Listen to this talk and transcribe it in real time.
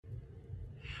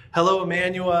Hello,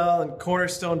 Immanuel and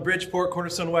Cornerstone Bridgeport,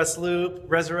 Cornerstone West Loop,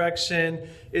 Resurrection.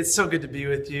 It's so good to be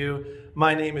with you.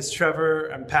 My name is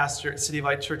Trevor. I'm pastor at City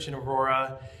Light Church in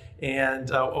Aurora. And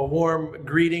a warm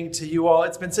greeting to you all.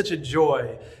 It's been such a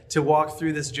joy to walk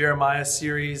through this Jeremiah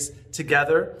series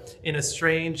together in a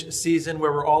strange season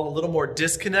where we're all a little more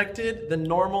disconnected than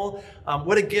normal.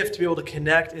 What a gift to be able to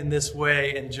connect in this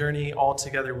way and journey all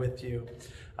together with you.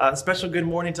 A special good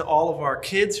morning to all of our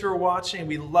kids who are watching.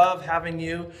 We love having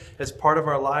you as part of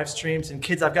our live streams. And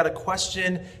kids, I've got a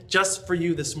question just for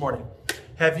you this morning.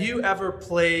 Have you ever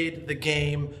played the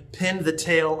game Pin the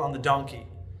Tail on the Donkey?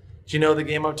 Do you know the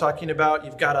game I'm talking about?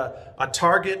 You've got a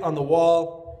target on the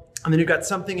wall, and then you've got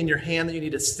something in your hand that you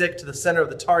need to stick to the center of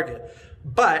the target.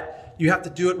 But you have to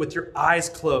do it with your eyes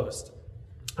closed.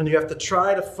 And you have to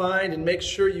try to find and make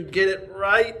sure you get it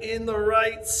right in the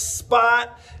right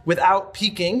spot without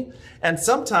peeking. And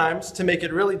sometimes, to make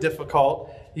it really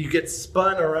difficult, you get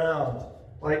spun around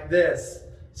like this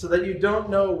so that you don't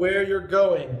know where you're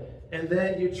going. And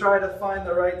then you try to find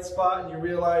the right spot and you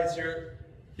realize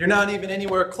you're not even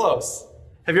anywhere close.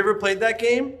 Have you ever played that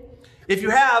game? If you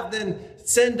have, then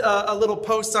send a little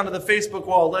post onto the Facebook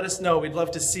wall. Let us know. We'd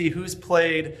love to see who's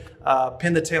played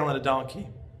Pin the Tail on a Donkey.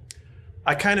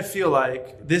 I kind of feel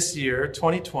like this year,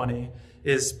 2020,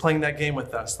 is playing that game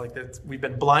with us. Like that, we've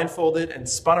been blindfolded and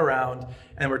spun around,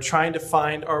 and we're trying to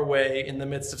find our way in the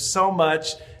midst of so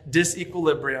much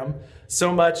disequilibrium,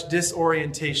 so much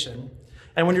disorientation.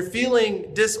 And when you're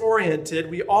feeling disoriented,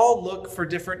 we all look for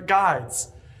different guides.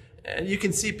 And you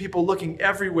can see people looking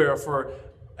everywhere for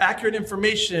accurate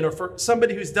information or for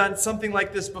somebody who's done something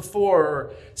like this before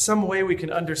or some way we can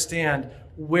understand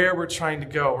where we're trying to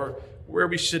go or where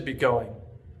we should be going.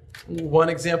 One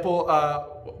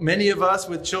example, many of us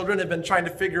with children have been trying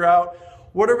to figure out,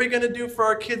 what are we going to do for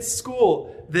our kids'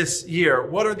 school this year?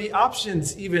 What are the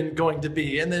options even going to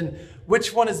be? And then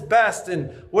which one is best?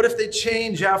 And what if they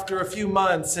change after a few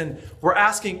months? And we're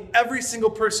asking every single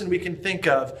person we can think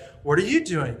of, what are you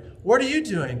doing? What are you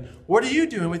doing? What are you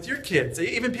doing with your kids?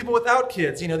 Even people without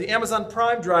kids. You know, the Amazon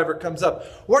Prime driver comes up.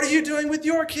 What are you doing with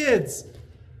your kids?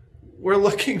 We're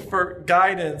looking for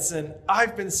guidance, and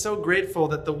I've been so grateful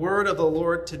that the word of the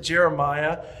Lord to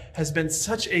Jeremiah has been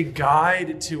such a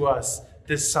guide to us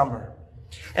this summer.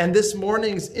 And this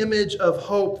morning's image of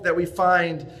hope that we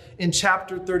find in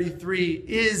chapter 33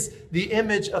 is the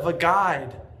image of a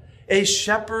guide, a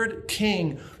shepherd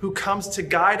king who comes to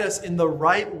guide us in the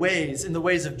right ways, in the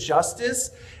ways of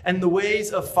justice and the ways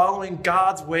of following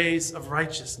God's ways of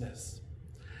righteousness.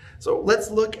 So let's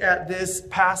look at this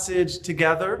passage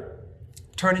together.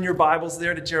 Turn in your Bibles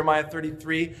there to Jeremiah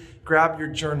 33. Grab your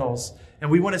journals.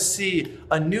 And we want to see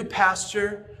a new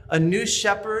pasture, a new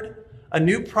shepherd, a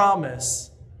new promise,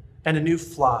 and a new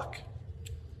flock.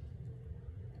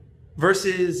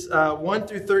 Verses 1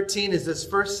 through 13 is this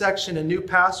first section, a new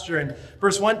pasture. And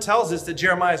verse 1 tells us that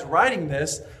Jeremiah is writing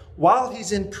this while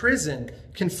he's in prison,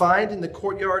 confined in the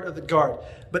courtyard of the guard.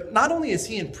 But not only is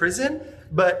he in prison,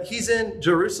 but he's in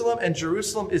Jerusalem, and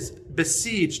Jerusalem is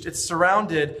besieged. It's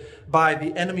surrounded by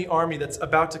the enemy army that's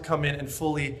about to come in and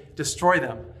fully destroy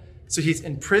them. So he's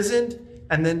imprisoned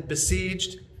and then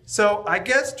besieged. So I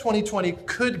guess 2020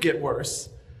 could get worse.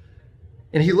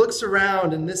 And he looks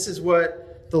around, and this is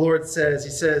what the Lord says.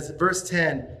 He says, verse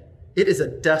 10, "It is a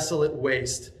desolate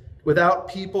waste, without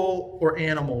people or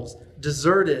animals,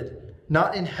 deserted,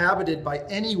 not inhabited by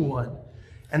anyone."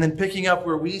 And then picking up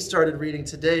where we started reading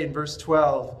today in verse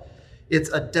 12, it's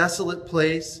a desolate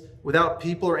place without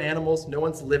people or animals. No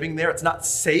one's living there. It's not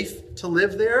safe to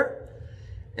live there.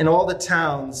 In all the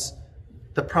towns,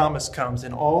 the promise comes.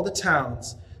 In all the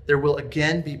towns, there will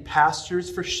again be pastures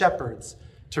for shepherds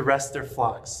to rest their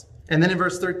flocks. And then in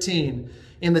verse 13,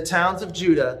 in the towns of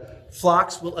Judah,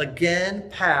 flocks will again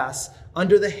pass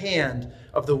under the hand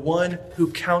of the one who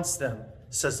counts them,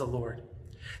 says the Lord.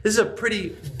 This is a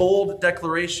pretty bold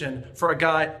declaration for a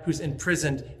guy who's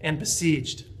imprisoned and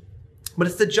besieged. But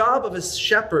it's the job of a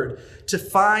shepherd to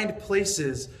find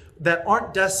places that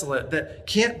aren't desolate, that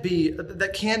can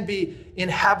be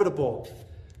inhabitable.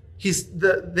 He's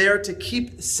there to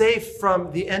keep safe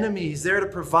from the enemy. He's there to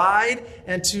provide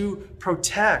and to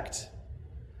protect.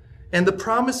 And the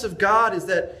promise of God is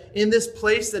that in this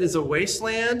place that is a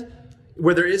wasteland,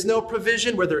 where there is no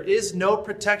provision, where there is no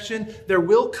protection, there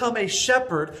will come a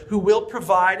shepherd who will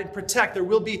provide and protect. There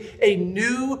will be a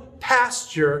new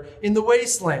pasture in the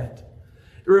wasteland.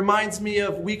 It reminds me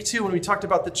of week 2 when we talked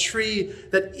about the tree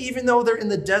that even though they're in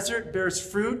the desert, bears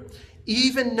fruit.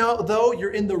 Even though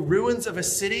you're in the ruins of a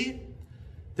city,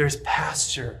 there's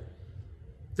pasture.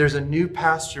 There's a new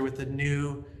pasture with a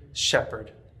new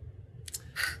shepherd.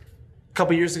 A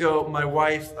couple years ago, my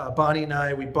wife, Bonnie, and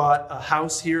I, we bought a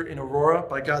house here in Aurora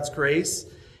by God's grace,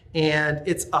 and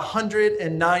it's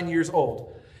 109 years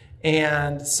old.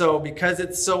 And so because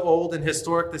it's so old and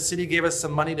historic, the city gave us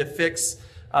some money to fix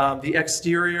the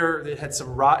exterior. It had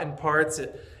some rotten parts.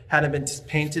 It hadn't been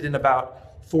painted in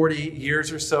about 40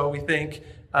 years or so, we think.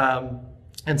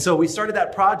 And so we started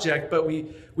that project, but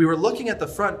we were looking at the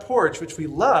front porch, which we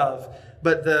love,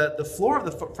 but the floor of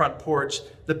the front porch,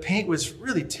 the paint was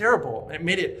really terrible. It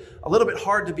made it a little bit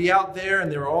hard to be out there, and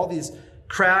there were all these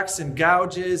cracks and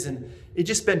gouges, and it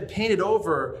just been painted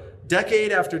over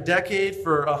decade after decade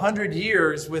for 100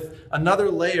 years with another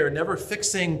layer, never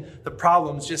fixing the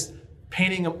problems, just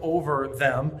painting them over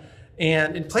them.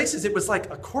 And in places, it was like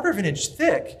 1/4 of an inch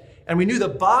thick, and we knew the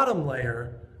bottom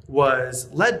layer was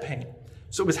lead paint.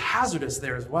 So it was hazardous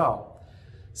there as well.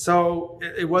 So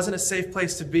it wasn't a safe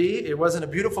place to be. It wasn't a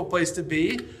beautiful place to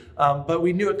be, but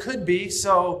we knew it could be.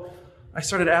 So I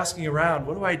started asking around,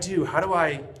 what do I do? How do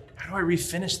I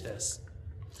refinish this?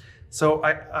 So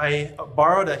I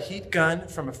borrowed a heat gun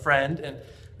from a friend, and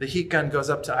the heat gun goes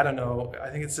up to, I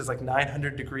think it says like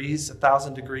 900 degrees,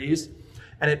 1,000 degrees,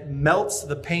 and it melts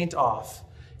the paint off.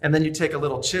 And then you take a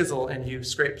little chisel and you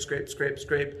scrape, scrape, scrape,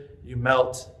 scrape. You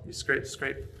melt, you scrape,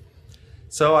 scrape.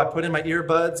 So I put in my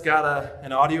earbuds, got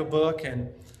an audio book,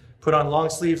 and put on long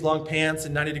sleeves, long pants,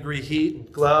 and 90-degree heat,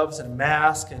 and gloves, and a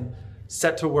mask, and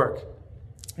set to work.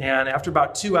 And after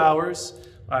about 2 hours,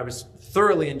 I was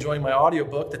thoroughly enjoying my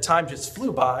audiobook. The time just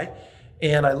flew by,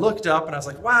 and I looked up, and I was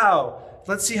like, wow,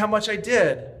 let's see how much I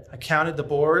did. I counted the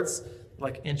boards,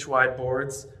 like inch-wide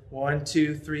boards. 1,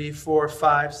 2, 3, 4,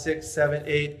 5, 6, 7,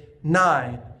 8,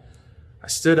 9. I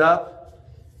stood up.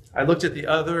 I looked at the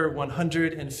other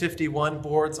 151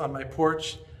 boards on my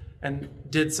porch and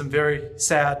did some very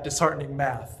sad, disheartening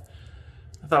math.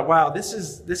 I thought, wow, this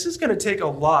is going to take a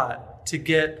lot to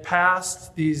get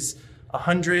past these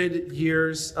 100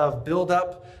 years of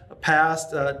buildup,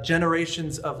 past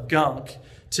generations of gunk,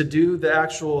 to do the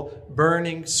actual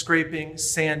burning, scraping,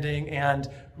 sanding, and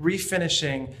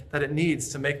refinishing that it needs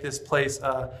to make this place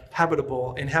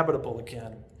inhabitable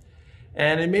again.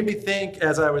 And it made me think,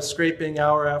 as I was scraping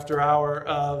hour after hour,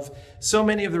 of so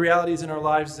many of the realities in our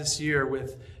lives this year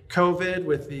with COVID,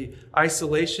 with the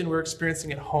isolation we're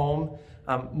experiencing at home.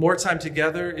 More time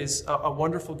together is a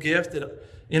wonderful gift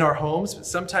in our homes, but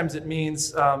sometimes it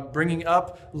means bringing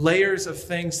up layers of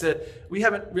things that we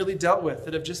haven't really dealt with,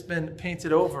 that have just been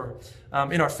painted over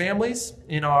in our families,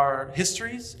 in our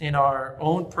histories, in our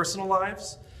own personal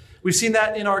lives. We've seen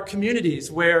that in our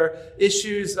communities, where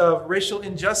issues of racial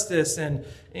injustice and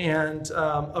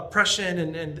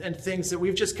oppression and things that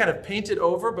we've just kind of painted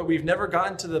over, but we've never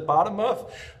gotten to the bottom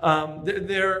of,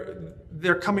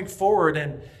 they're coming forward,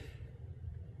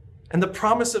 and the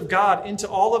promise of God into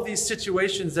all of these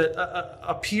situations that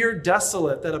appear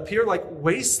desolate, that appear like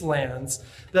wastelands,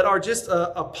 that are just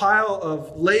a pile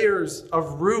of layers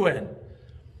of ruin,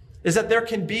 is that there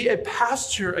can be a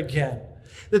pasture again.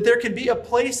 That there can be a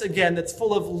place again that's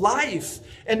full of life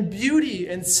and beauty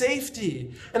and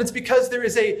safety. And it's because there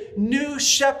is a new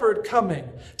shepherd coming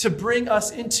to bring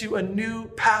us into a new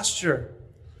pasture.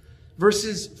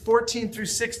 Verses 14 through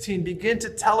 16 begin to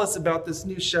tell us about this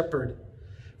new shepherd.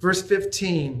 Verse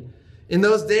 15, in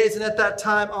those days and at that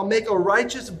time, I'll make a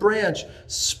righteous branch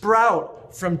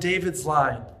sprout from David's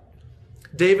line.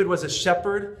 David was a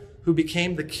shepherd who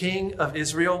became the king of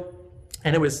Israel,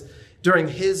 and it was during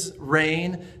his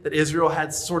reign that Israel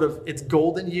had sort of its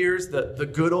golden years, the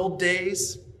good old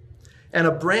days. And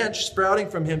a branch sprouting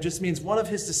from him just means one of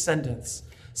his descendants,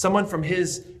 someone from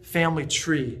his family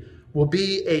tree, will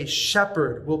be a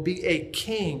shepherd, will be a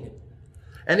king.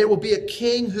 And it will be a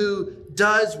king who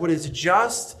does what is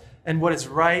just and what is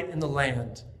right in the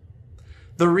land.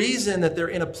 The reason that they're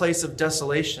in a place of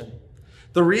desolation,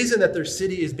 the reason that their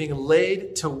city is being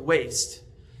laid to waste,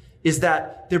 is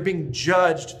that they're being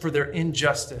judged for their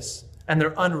injustice and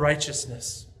their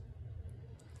unrighteousness.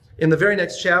 In the very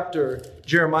next chapter,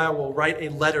 Jeremiah will write a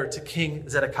letter to King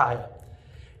Zedekiah.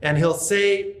 And he'll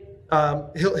say,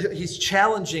 he's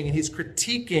challenging and he's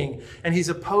critiquing and he's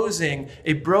opposing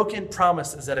a broken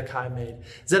promise that Zedekiah made.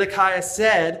 Zedekiah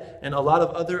said, and a lot of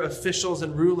other officials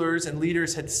and rulers and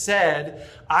leaders had said,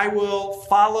 I will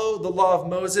follow the law of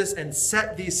Moses and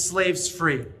set these slaves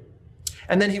free.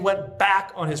 And then he went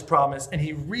back on his promise and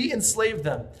he re-enslaved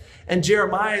them. And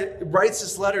Jeremiah writes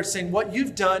this letter saying, what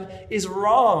you've done is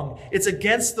wrong. It's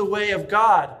against the way of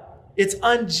God. It's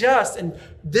unjust. And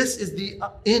this is the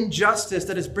injustice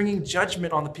that is bringing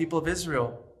judgment on the people of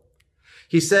Israel.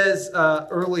 He says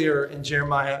earlier in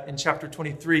Jeremiah in chapter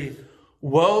 23,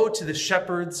 woe to the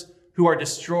shepherds who who are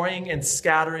destroying and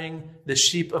scattering the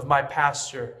sheep of my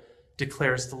pasture,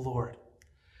 declares the Lord.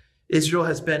 Israel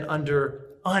has been under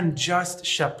unjust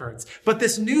shepherds, but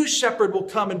this new shepherd will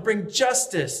come and bring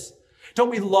justice.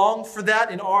 Don't we long for that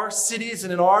in our cities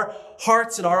and in our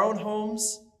hearts and our own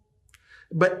homes?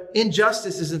 But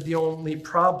injustice isn't the only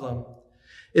problem.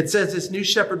 It says this new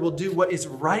shepherd will do what is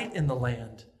right in the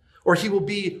land, or he will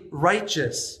be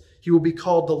righteous. He will be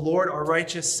called the Lord, our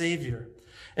righteous Savior.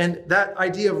 And that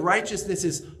idea of righteousness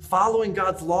is following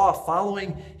God's law,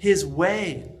 following his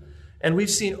way. And we've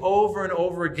seen over and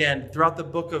over again throughout the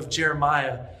book of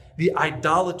Jeremiah, the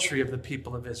idolatry of the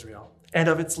people of Israel and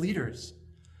of its leaders.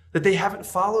 That they haven't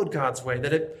followed God's way,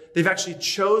 that they've actually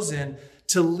chosen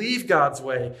to leave God's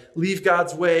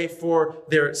way for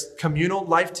their communal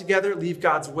life together, leave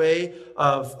God's way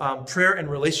of prayer and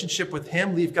relationship with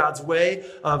him, leave God's way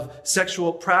of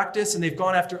sexual practice, and they've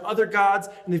gone after other gods,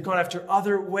 and they've gone after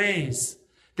other ways.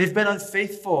 They've been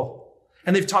unfaithful,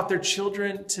 and they've taught their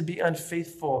children to be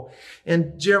unfaithful.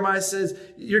 And Jeremiah says,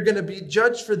 you're going to be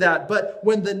judged for that. But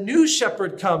when the new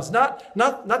shepherd comes, not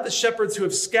the shepherds who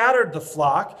have scattered the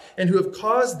flock and who have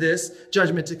caused this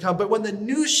judgment to come, but when the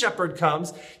new shepherd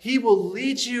comes, he will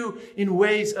lead you in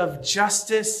ways of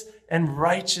justice and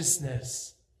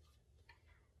righteousness.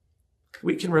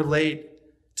 We can relate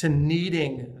to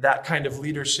needing that kind of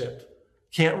leadership,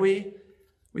 can't we?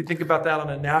 We think about that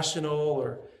on a national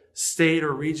or state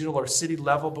or regional or city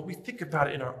level, but we think about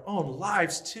it in our own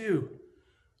lives too.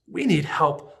 We need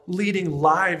help leading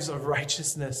lives of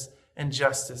righteousness and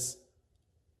justice.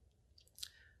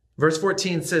 Verse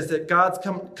 14 says that God's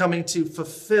coming to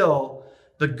fulfill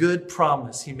the good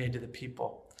promise he made to the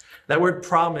people. That word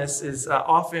promise is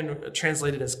often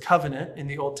translated as covenant in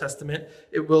the Old Testament.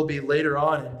 It will be later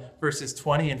on in verses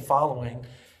 20 and following.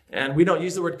 And we don't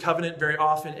use the word covenant very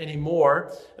often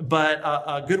anymore, but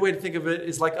a good way to think of it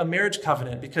is like a marriage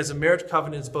covenant, because a marriage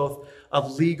covenant is both a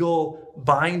legal,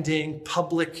 binding,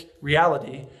 public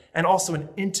reality and also an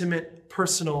intimate,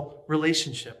 personal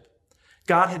relationship.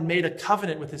 God had made a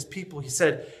covenant with his people. He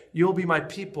said, you'll be my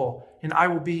people and I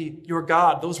will be your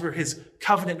God. Those were his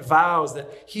covenant vows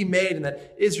that he made and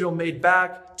that Israel made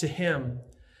back to him.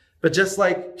 But just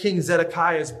like King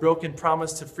Zedekiah's broken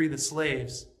promise to free the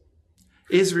slaves,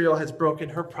 Israel has broken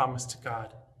her promise to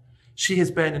God. She has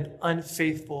been an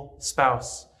unfaithful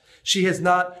spouse. She has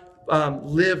not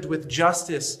lived with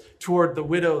justice toward the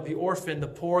widow, the orphan, the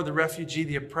poor, the refugee,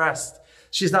 the oppressed.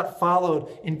 She has not followed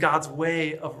in God's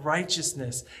way of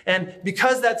righteousness. And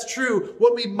because that's true,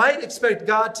 what we might expect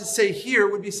God to say here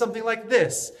would be something like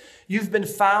this. You've been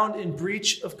found in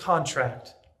breach of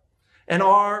contract, and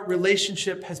our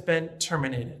relationship has been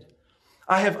terminated.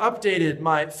 I have updated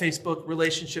my Facebook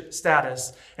relationship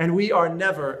status, and we are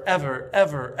never, ever,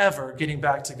 ever, ever getting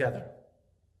back together.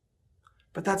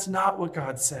 But that's not what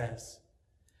God says.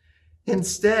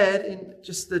 Instead, in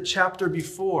just the chapter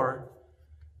before,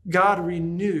 God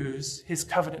renews his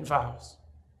covenant vows.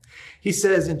 He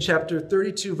says in chapter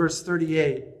 32, verse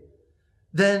 38,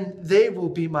 then they will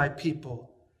be my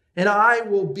people, and I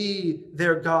will be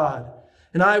their God,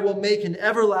 and I will make an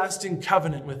everlasting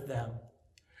covenant with them.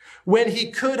 When he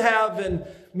could have, and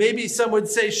maybe some would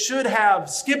say should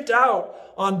have, skipped out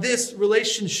on this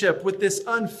relationship with this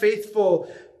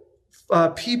unfaithful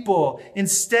people.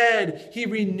 Instead, he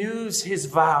renews his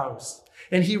vows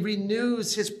and he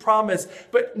renews his promise,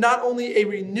 but not only a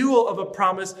renewal of a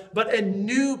promise, but a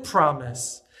new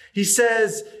promise. He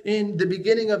says in the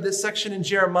beginning of this section in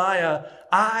Jeremiah,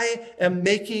 I am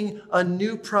making a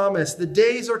new promise. The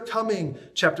days are coming,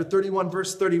 chapter 31,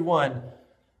 verse 31,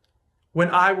 when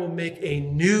I will make a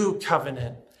new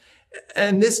covenant.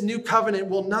 And this new covenant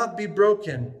will not be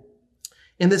broken.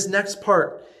 In this next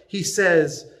part, he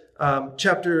says,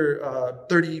 chapter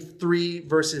 33,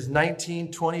 verses 19,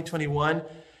 20, 21,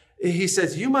 he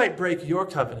says, you might break your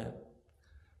covenant,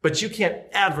 but you can't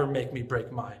ever make me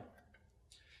break mine.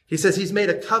 He says he's made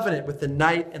a covenant with the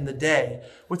night and the day.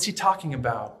 What's he talking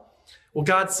about? Well,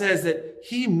 God says that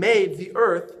he made the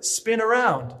earth spin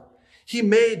around. He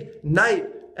made night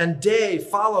and day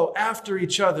follow after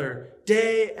each other,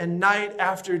 day and night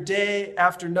after day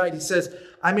after night. He says,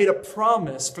 I made a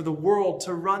promise for the world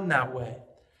to run that way.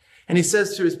 And he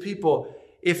says to his people,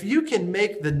 if you can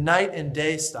make the night and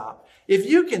day stop, if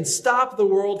you can stop the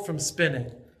world from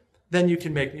spinning, then you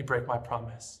can make me break my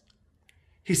promise.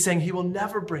 He's saying he will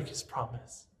never break his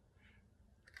promise.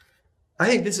 I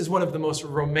think this is one of the most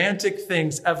romantic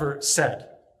things ever said.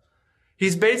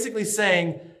 He's basically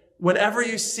saying, whenever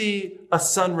you see a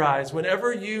sunrise,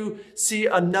 whenever you see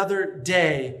another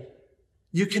day,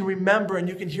 you can remember and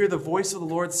you can hear the voice of the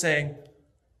Lord saying,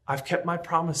 I've kept my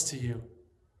promise to you.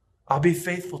 I'll be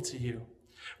faithful to you.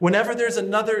 Whenever there's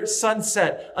another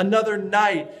sunset, another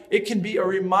night, it can be a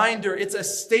reminder. It's a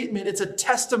statement. It's a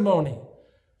testimony.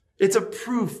 It's a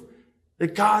proof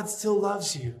that God still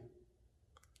loves you,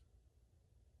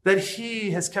 that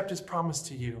he has kept his promise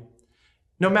to you.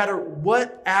 No matter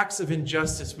what acts of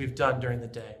injustice we've done during the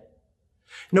day,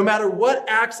 no matter what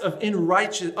acts of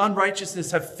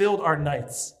unrighteousness have filled our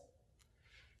nights,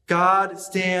 God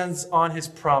stands on his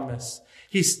promise.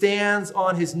 He stands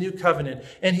on his new covenant,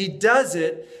 and he does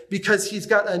it because he's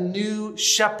got a new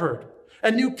shepherd,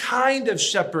 a new kind of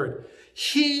shepherd.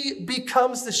 He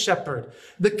becomes the shepherd.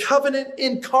 The covenant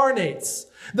incarnates.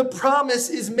 The promise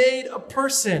is made a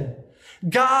person.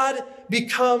 God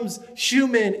becomes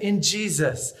human in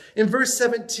Jesus. In verse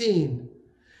 17,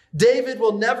 David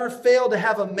will never fail to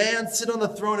have a man sit on the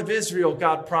throne of Israel,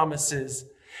 God promises.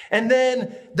 And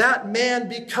then that man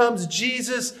becomes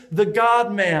Jesus, the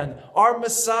God-man, our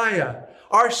Messiah,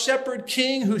 our shepherd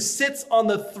king who sits on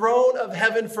the throne of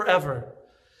heaven forever.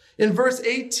 In verse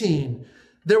 18,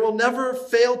 there will never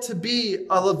fail to be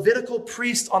a Levitical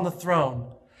priest on the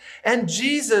throne. And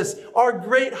Jesus, our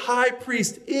great high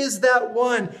priest, is that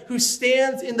one who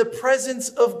stands in the presence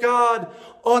of God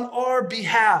on our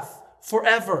behalf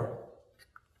forever.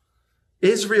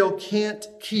 Israel can't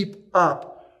keep up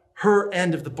her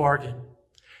end of the bargain.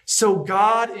 So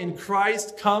God in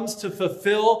Christ comes to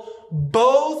fulfill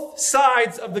both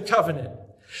sides of the covenant.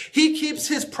 He keeps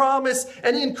his promise,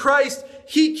 and in Christ,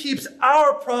 he keeps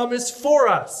our promise for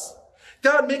us.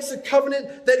 God makes a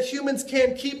covenant that humans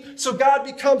can keep, so God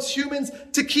becomes humans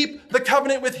to keep the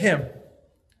covenant with him.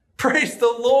 Praise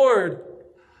the Lord.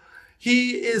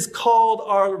 He is called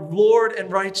our Lord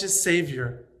and righteous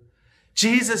Savior.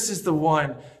 Jesus is the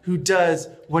one who does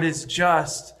what is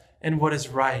just and what is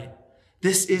right.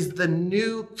 This is the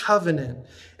new covenant.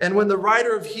 And when the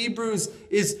writer of Hebrews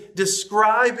is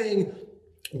describing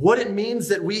what it means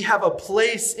that we have a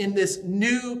place in this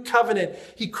new covenant,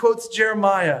 he quotes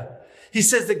Jeremiah. He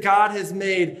says that God has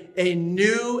made a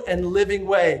new and living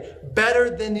way,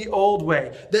 better than the old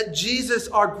way. That Jesus,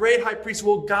 our great high priest,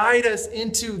 will guide us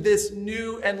into this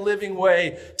new and living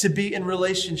way to be in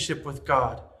relationship with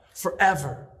God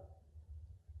forever.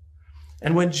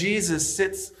 And when Jesus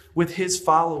sits with his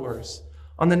followers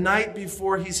on the night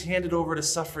before he's handed over to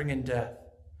suffering and death,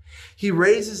 he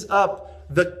raises up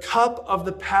the cup of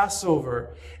the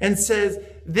Passover and says,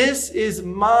 "This is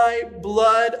my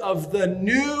blood of the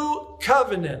new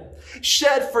covenant,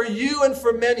 shed for you and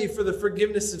for many for the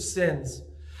forgiveness of sins."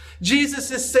 Jesus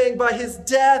is saying by his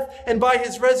death and by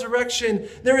his resurrection,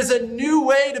 there is a new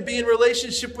way to be in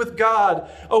relationship with God,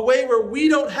 a way where we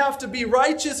don't have to be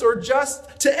righteous or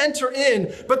just to enter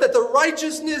in, but that the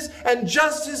righteousness and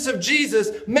justice of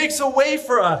Jesus makes a way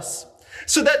for us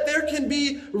so that there can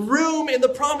be room in the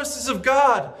promises of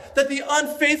God, that the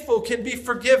unfaithful can be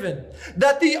forgiven,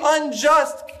 that the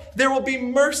unjust, there will be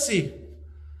mercy.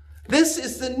 This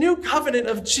is the new covenant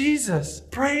of Jesus.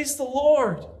 Praise the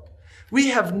Lord. We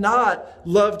have not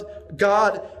loved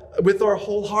God with our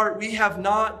whole heart. We have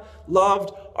not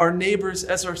loved our neighbors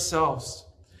as ourselves.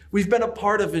 We've been a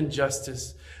part of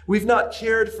injustice. We've not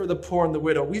cared for the poor and the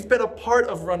widow. We've been a part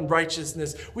of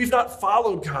unrighteousness. We've not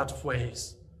followed God's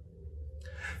ways.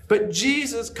 But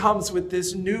Jesus comes with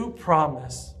this new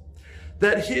promise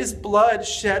that his blood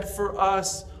shed for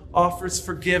us offers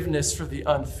forgiveness for the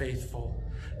unfaithful,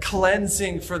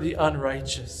 cleansing for the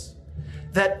unrighteous.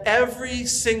 That every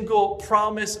single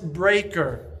promise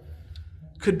breaker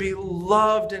could be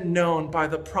loved and known by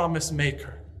the promise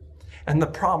maker and the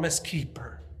promise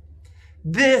keeper.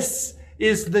 This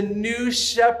is the new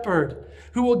shepherd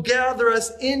who will gather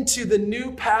us into the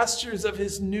new pastures of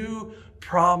his new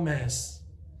promise.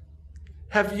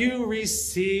 Have you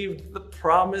received the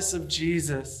promise of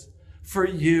Jesus for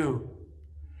you?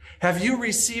 Have you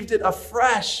received it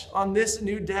afresh on this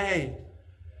new day?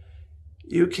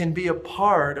 You can be a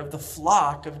part of the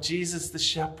flock of Jesus the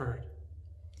shepherd.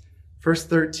 Verse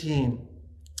 13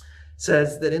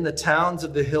 says that in the towns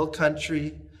of the hill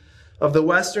country, of the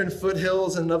western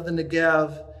foothills and of the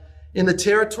Negev, in the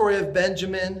territory of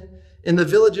Benjamin, in the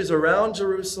villages around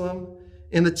Jerusalem,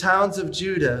 in the towns of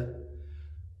Judah,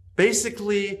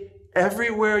 basically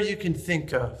everywhere you can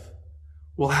think of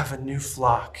will have a new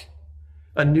flock,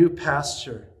 a new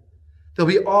pasture. They'll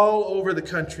be all over the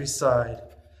countryside.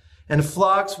 And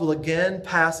flocks will again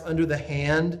pass under the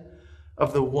hand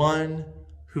of the one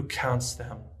who counts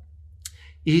them.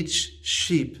 Each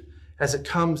sheep, as it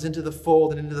comes into the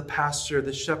fold and into the pasture,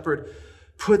 the shepherd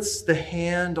puts the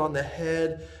hand on the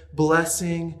head,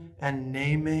 blessing and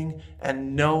naming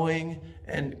and knowing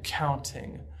and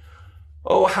counting.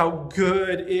 Oh, how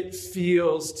good it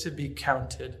feels to be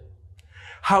counted.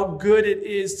 How good it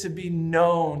is to be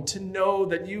known, to know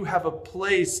that you have a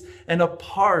place and a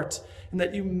part and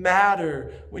that you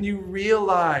matter when you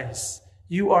realize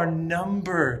you are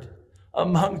numbered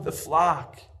among the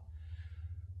flock.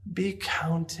 Be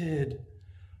counted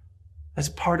as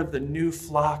part of the new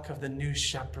flock of the new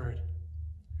shepherd.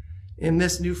 In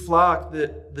this new flock,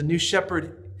 the new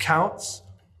shepherd counts,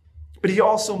 but he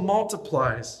also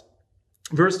multiplies.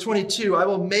 Verse 22, I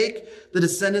will make the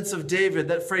descendants of David.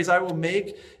 That phrase, I will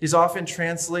make, is often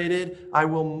translated, I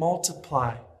will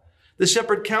multiply. The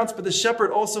shepherd counts, but the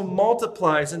shepherd also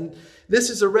multiplies. And this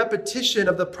is a repetition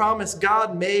of the promise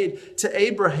God made to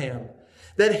Abraham,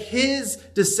 that his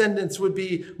descendants would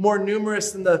be more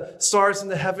numerous than the stars in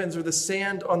the heavens or the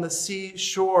sand on the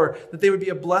seashore, that they would be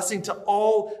a blessing to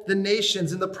all the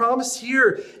nations. And the promise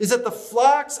here is that the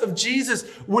flocks of Jesus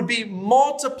would be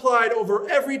multiplied over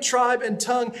every tribe and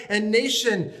tongue and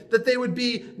nation, that they would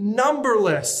be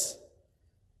numberless.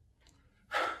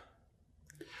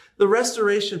 The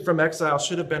restoration from exile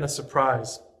should have been a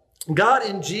surprise. God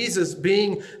in Jesus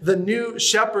being the new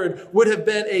shepherd would have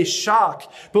been a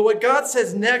shock. But what God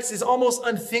says next is almost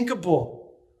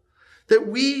unthinkable. That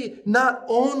we not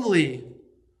only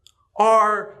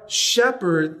are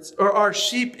shepherds or are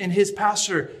sheep in his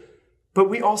pasture, but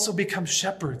we also become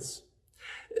shepherds.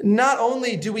 Not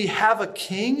only do we have a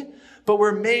king, but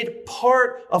we're made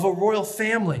part of a royal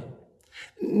family.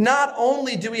 Not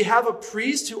only do we have a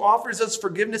priest who offers us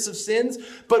forgiveness of sins,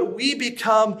 but we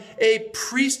become a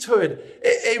priesthood,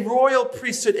 a royal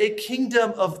priesthood, a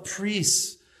kingdom of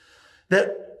priests.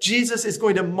 That Jesus is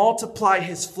going to multiply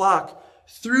his flock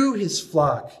through his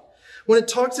flock. When it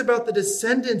talks about the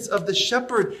descendants of the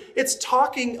shepherd, it's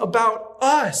talking about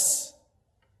us.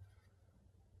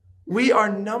 We are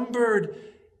numbered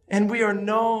and we are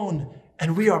known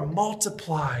and we are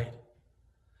multiplied.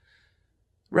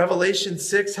 Revelation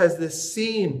 6 has this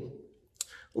scene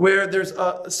where there's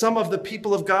some of the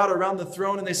people of God around the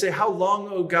throne, and they say, how long,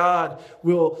 O God,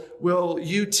 will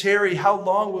you tarry? How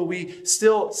long will we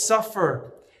still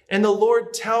suffer? And the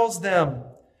Lord tells them,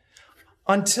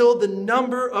 until the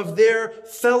number of their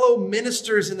fellow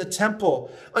ministers in the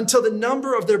temple, until the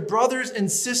number of their brothers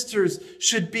and sisters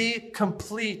should be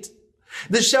complete.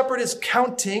 The shepherd is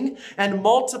counting and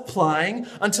multiplying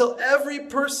until every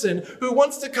person who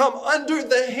wants to come under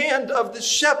the hand of the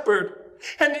shepherd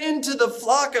and into the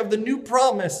flock of the new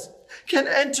promise can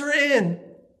enter in.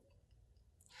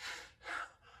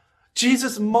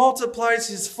 Jesus multiplies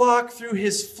his flock through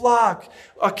his flock,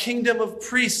 a kingdom of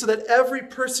priests, so that every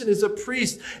person is a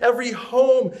priest, every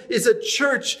home is a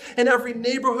church, and every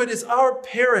neighborhood is our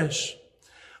parish.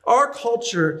 Our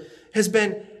culture has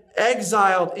been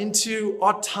exiled into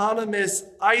autonomous,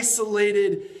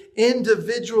 isolated,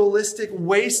 individualistic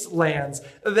wastelands.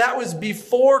 That was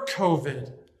before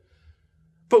COVID.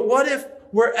 But what if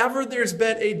wherever there's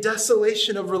been a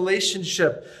desolation of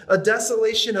relationship, a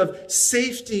desolation of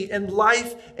safety and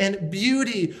life and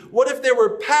beauty, what if there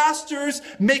were pastors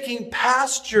making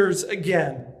pastures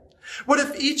again? What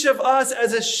if each of us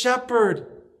as a shepherd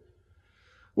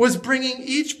was bringing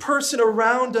each person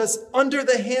around us under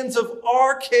the hands of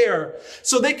our care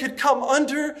so they could come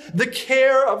under the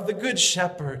care of the Good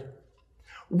Shepherd?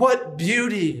 What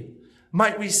beauty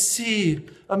might we see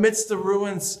amidst the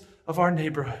ruins of our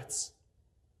neighborhoods?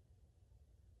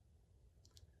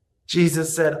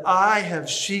 Jesus said, I have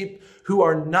sheep who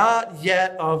are not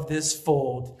yet of this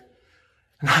fold,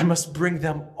 and I must bring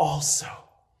them also,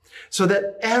 so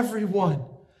that everyone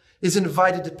is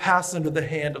invited to pass under the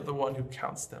hand of the one who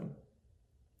counts them.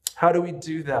 How do we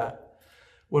do that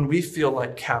when we feel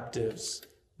like captives,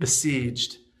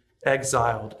 besieged,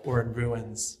 exiled, or in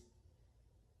ruins?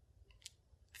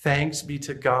 Thanks be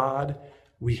to God,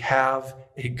 we have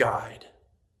a guide.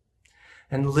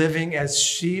 And living as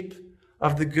sheep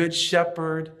of the Good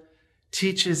Shepherd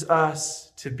teaches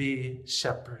us to be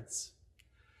shepherds.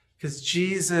 Because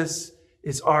Jesus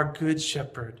is our Good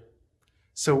Shepherd,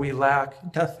 so we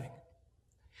lack nothing.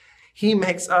 He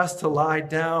makes us to lie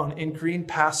down in green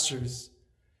pastures,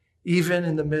 even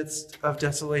in the midst of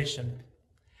desolation.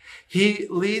 He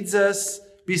leads us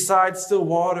beside still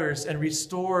waters and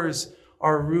restores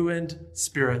our ruined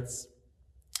spirits.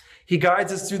 He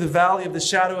guides us through the valley of the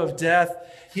shadow of death.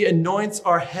 He anoints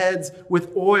our heads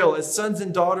with oil as sons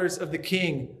and daughters of the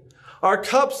King. Our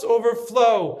cups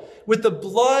overflow with the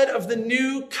blood of the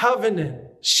new covenant,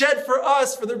 shed for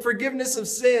us for the forgiveness of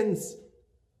sins.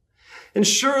 And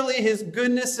surely his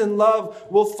goodness and love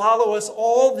will follow us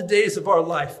all the days of our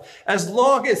life, as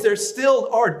long as there still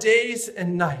are days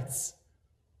and nights.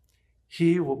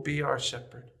 He will be our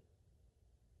shepherd.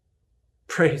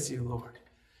 Praise you, Lord.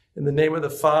 In the name of the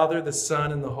Father, the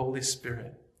Son, and the Holy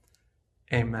Spirit.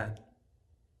 Amen.